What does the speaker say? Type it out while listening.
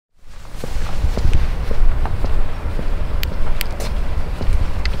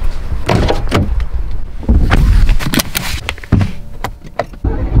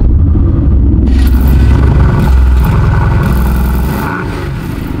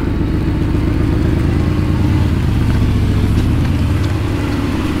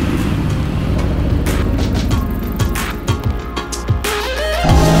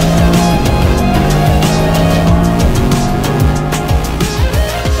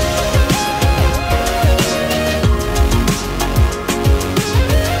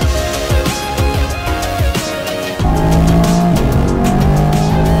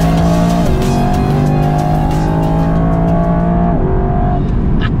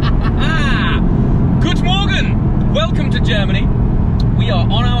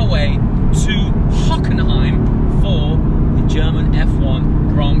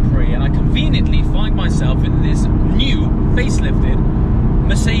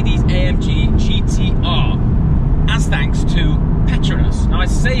AMG GTR, as thanks to PETRONAS. Now I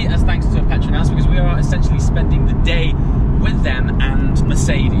say as thanks to PETRONAS because we are essentially spending the day with them and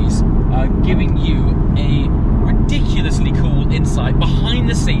Mercedes, giving you a ridiculously cool insight behind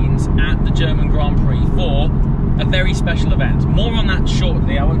the scenes at the German Grand Prix for a very special event. More on that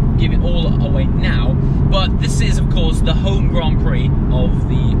shortly. I won't give it all away now, but this is of course the home Grand Prix of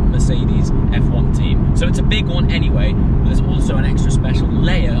the Mercedes F1 team. So it's a big one anyway, but there's also an extra special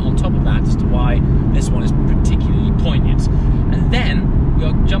layer on top of that as to why this one is particularly poignant. And then we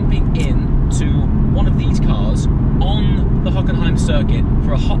are jumping into one of these cars on the Hockenheim circuit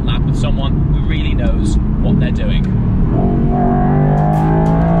for a hot lap with someone who really knows what they're doing.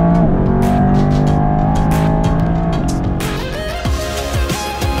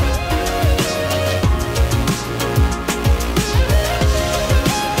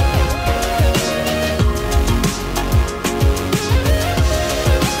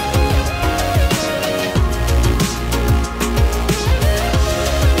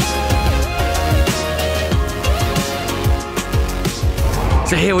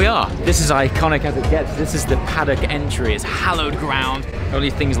 So here we are. This is iconic as it gets. This is the paddock entry. It's hallowed ground. Only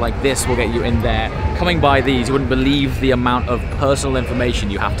things like this will get you in there. Coming by these, you wouldn't believe the amount of personal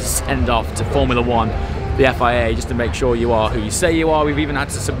information you have to send off to Formula One, the FIA, just to make sure you are who you say you are. We've even had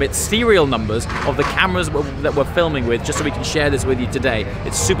to submit serial numbers of the cameras that we're filming with just so we can share this with you today.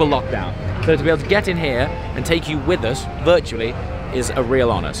 It's super locked down. So to be able to get in here and take you with us virtually is a real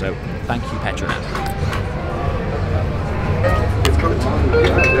honor. So thank you, PETRONAS.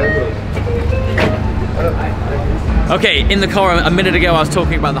 Okay, in the car a minute ago I was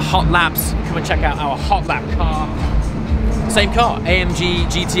talking about the hot laps. Come and check out our hot lap car. Same car, AMG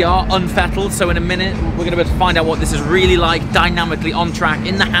GTR, unfettled. So in a minute we're going to be able to find out what this is really like, dynamically on track,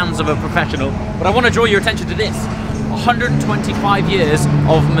 in the hands of a professional. But I want to draw your attention to this. 125 years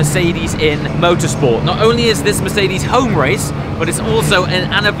of Mercedes in motorsport. Not only is this Mercedes home race, but it's also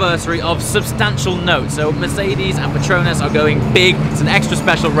an anniversary of substantial note. So Mercedes and PETRONAS are going big. It's an extra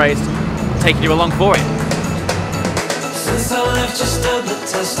special race. Taking you along for it. Since I left, you stood the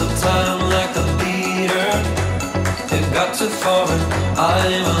test of time like a leader. It got too far, and I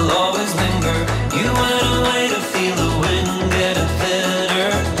will always linger. You went away to feel the wind getting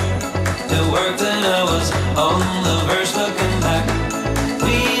thinner. It worked and I was on the verge looking back.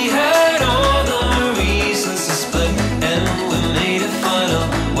 We had all the reasons to split, and we made it final,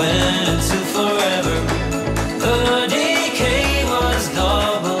 went into forever. The decay was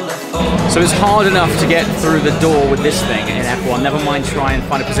double F4. So it's hard enough to get through the door with this thing in F1, never mind try and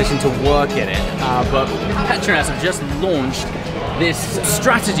find a position to work in it. But PETRONAS have just launched this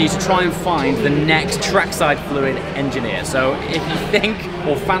strategy to try and find the next trackside fluid engineer. So if you think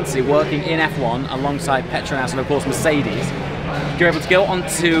or fancy working in F1 alongside PETRONAS and of course Mercedes, you're able to go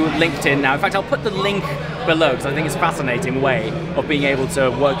onto LinkedIn now. In fact, I'll put the link below because I think it's a fascinating way of being able to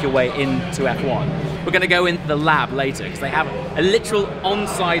work your way into F1. We're going to go into the lab later because they have a literal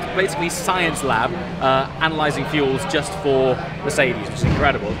on-site, basically science lab, analysing fuels just for Mercedes, which is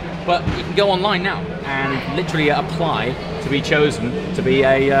incredible. But you can go online now and literally apply to be chosen to be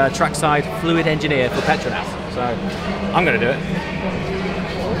a trackside fluid engineer for PETRONAS. So I'm going to do it.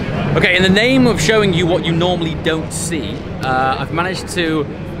 Okay, in the name of showing you what you normally don't see, I've managed to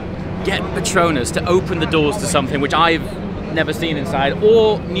get PETRONAS to open the doors to something which I've never seen inside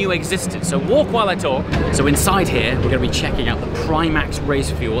or knew existed. So walk while I talk. So inside here, we're going to be checking out the Primax race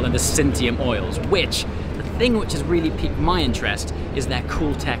fuel and the Syntium oils, which the thing which has really piqued my interest is their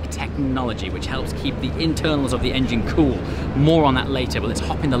CoolTech technology, which helps keep the internals of the engine cool. More on that later, but let's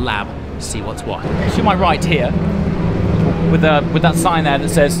hop in the lab to see what's what. To my right here, with that sign there that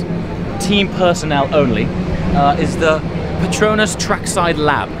says team personnel only, is the PETRONAS Trackside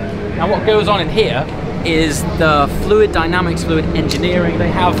Lab. Now what goes on in here is the fluid dynamics, fluid engineering. They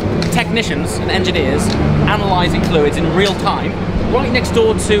have technicians and engineers analysing fluids in real time, right next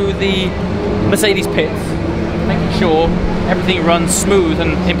door to the Mercedes pits, making sure everything runs smooth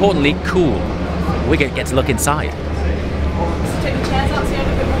and, importantly, cool. We get to look inside. Take the chairs out so you have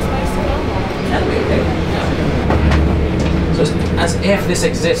a bit more space to film. So as if this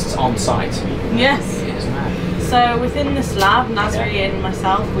exists on site. Yes. So within this lab, Nasri and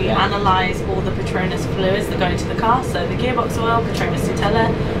myself, we analyse all the PETRONAS fluids that go into the car. So the gearbox oil, PETRONAS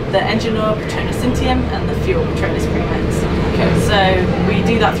Tutela, the engine oil, PETRONAS Syntium, and the fuel, PETRONAS Primax. Okay. So we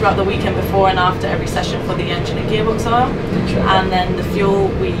do that throughout the weekend before and after every session for the engine and gearbox oil. And then the fuel,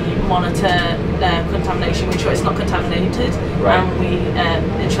 we monitor contamination, we ensure it's not contaminated, and we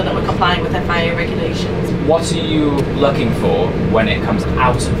ensure that we're complying with FIA regulations. What are you looking for when it comes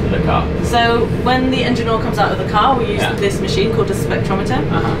out of the car? So when the engine oil comes out of the car, we use this machine called a spectrometer,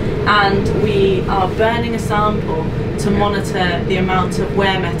 and we are burning a sample to monitor the amount of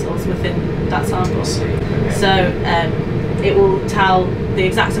wear metals within that sample. So it will tell the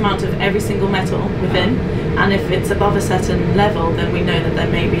exact amount of every single metal within, and if it's above a certain level, then we know that there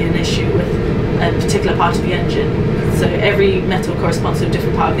may be an issue with a particular part of the engine. So every metal corresponds to a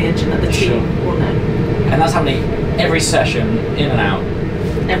different part of the engine that the team will know. And that's happening every session, in and out?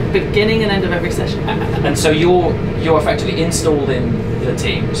 At beginning and end of every session. And so you're effectively installed in the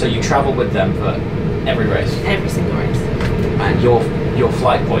team, so you travel with them for every race? Every single race. And your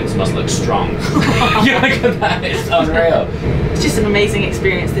flight points must look strong. Yeah, look at that, it's unreal. It's just an amazing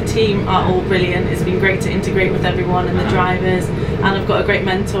experience. The team are all brilliant. It's been great to integrate with everyone and the drivers, and I've got a great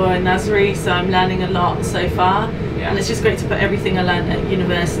mentor in Nasri, so I'm learning a lot so far. And it's just great to put everything I learned at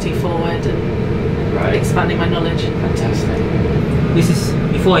university forward and expanding my knowledge. Fantastic. This is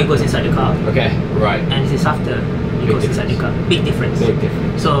before it goes inside the car. Okay, right. And this is after it goes inside the car. Big difference. Big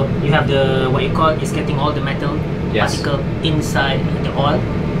difference. So you have the, what you call is getting all the metal particle inside the oil,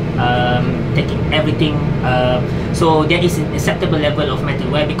 taking everything. So there is an acceptable level of metal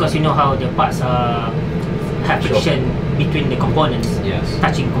wear, because you know how the parts have friction between the components,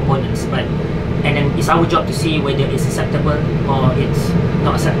 touching components. But and then it's our job to see whether it's acceptable or it's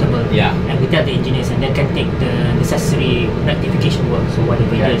not acceptable. And we tell the engineers, and they can take the necessary rectification work, so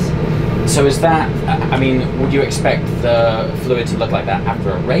whatever it is. So is that, I mean, would you expect the fluid to look like that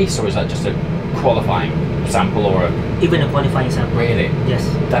after a race, or is that just a qualifying sample or a... Even a qualifying sample. Really? Yes.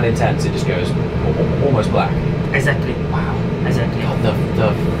 That intense, it just goes almost black? Exactly. Wow. Exactly. God,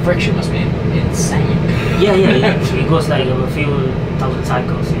 the friction must be insane. Yeah. It goes like a few thousand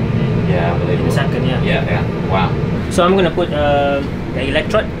cycles in a second, Wow. So I'm gonna put the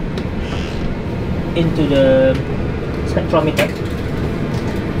electrode into the spectrometer.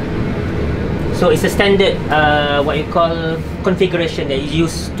 So it's a standard what you call configuration that is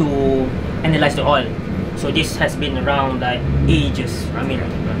used to analyze the oil. So this has been around like ages. I mean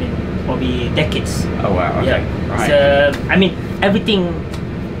probably decades. Oh wow. Okay. Right. So I mean everything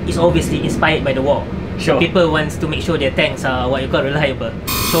is obviously inspired by the war. Sure. People wants to make sure their tanks are what you call reliable.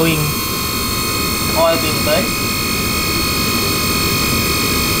 Showing oil being burned.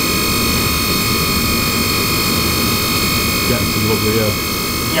 Yeah, this is lovely,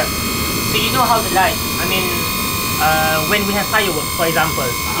 Yeah. So you know how the light, I mean, when we have fireworks, for example,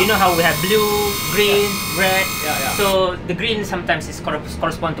 you know how we have blue, green, red. So the green sometimes is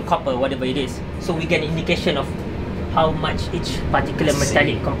correspond to copper, whatever it is. So we get an indication of how much each particular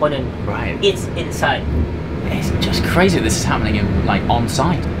metallic component is inside. It's just crazy this is happening in, like, on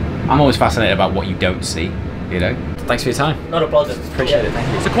site. I'm always fascinated about what you don't see, you know? Thanks for your time. Not a problem. Appreciate it, thank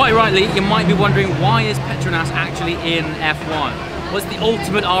you. So quite rightly, you might be wondering, why is Petronas actually in F1? Well, it's the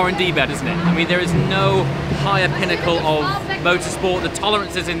ultimate R&D bed, isn't it? I mean, there is no higher pinnacle of motorsport. The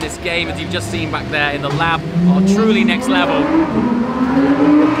tolerances in this game, as you've just seen back there in the lab, are truly next level.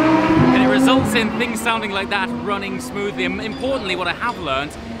 And it results in things sounding like that running smoothly. And importantly, what I have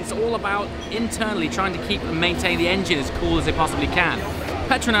learned, it's all about internally trying to keep and maintain the engine as cool as they possibly can.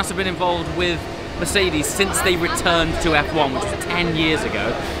 Petronas have been involved with Mercedes since they returned to F1, which was 10 years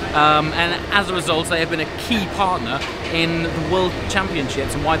ago. And as a result, they have been a key partner in the World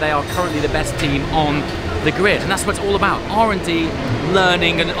Championships and why they are currently the best team on the grid. And that's what it's all about, R&D,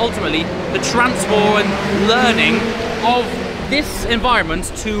 learning, and ultimately the transfer and learning of this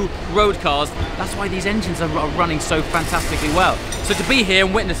environment to road cars. That's why these engines are running so fantastically well. So to be here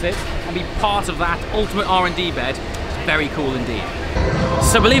and witness it and be part of that ultimate R&D bed, is very cool indeed.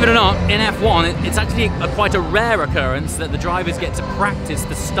 So believe it or not, in F1, it's actually quite a rare occurrence that the drivers get to practice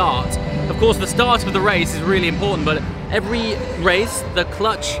the start. Of course, the start of the race is really important, but every race, the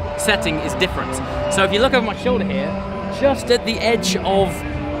clutch setting is different. So if you look over my shoulder here, just at the edge of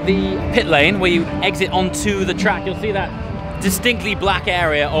the pit lane, where you exit onto the track, you'll see that distinctly black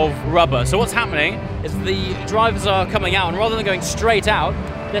area of rubber. So what's happening is the drivers are coming out, and rather than going straight out,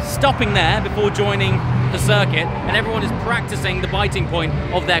 they're stopping there before joining the circuit, and everyone is practicing the biting point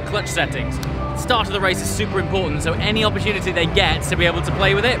of their clutch settings. The start of the race is super important, so any opportunity they get to be able to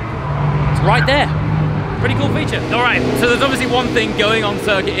play with it, it's right there. Pretty cool feature. All right, so there's obviously one thing going on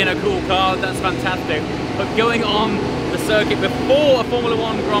circuit in a cool car, that's fantastic, but going on the circuit before a Formula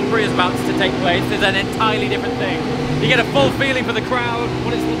 1 Grand Prix is about to take place is an entirely different thing. You get a full feeling for the crowd,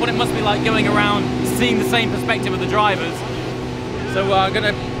 what it must be like going around, seeing the same perspective of the drivers. So I'm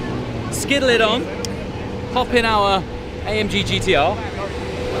gonna skiddle it on, hop in our AMG GTR,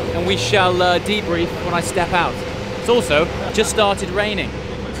 and we shall debrief when I step out. It's also just started raining,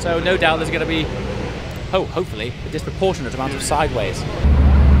 so no doubt there's gonna be, hopefully, a disproportionate amount of sideways.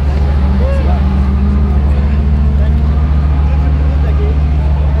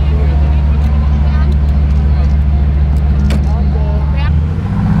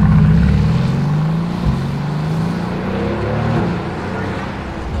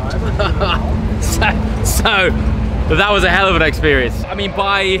 So that was a hell of an experience. I mean,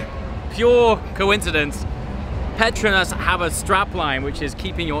 by pure coincidence, PETRONAS have a strapline which is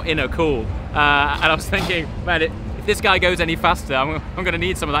keeping your inner cool. And I was thinking, man, if this guy goes any faster, I'm going to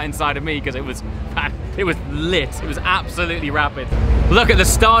need some of that inside of me, because it was lit. It was absolutely rapid. Look, at the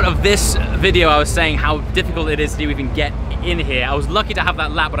start of this video, I was saying how difficult it is to even get in here. I was lucky to have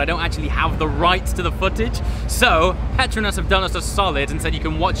that lap, but I don't actually have the rights to the footage. So PETRONAS have done us a solid and said you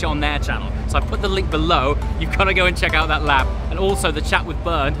can watch it on their channel. So I put the link below. You've got to go and check out that lap. And also the chat with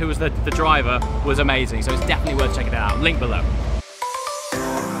Bernd, who was the driver, was amazing. So it's definitely worth checking it out. Link below.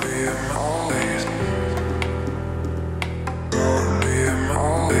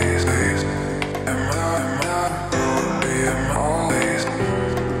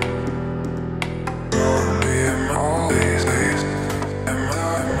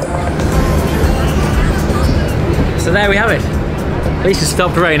 So there we have it. At least it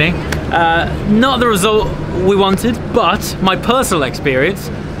stopped raining. Not the result we wanted, but my personal experience,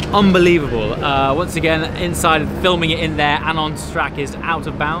 unbelievable. Once again, inside, filming it in there and on track is out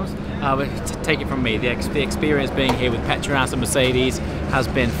of bounds. But take it from me, the experience being here with PETRONAS and Mercedes has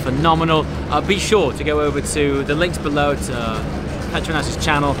been phenomenal. Be sure to go over to the links below to PETRONAS'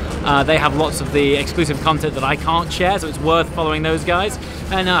 channel. They have lots of the exclusive content that I can't share, so it's worth following those guys.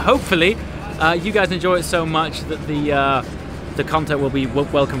 And hopefully, you guys enjoy it so much that the content will be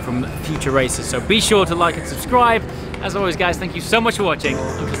welcome from future races. So be sure to like and subscribe. As always, guys, thank you so much for watching,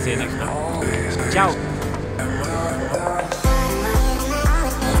 and we'll see you next time. Ciao.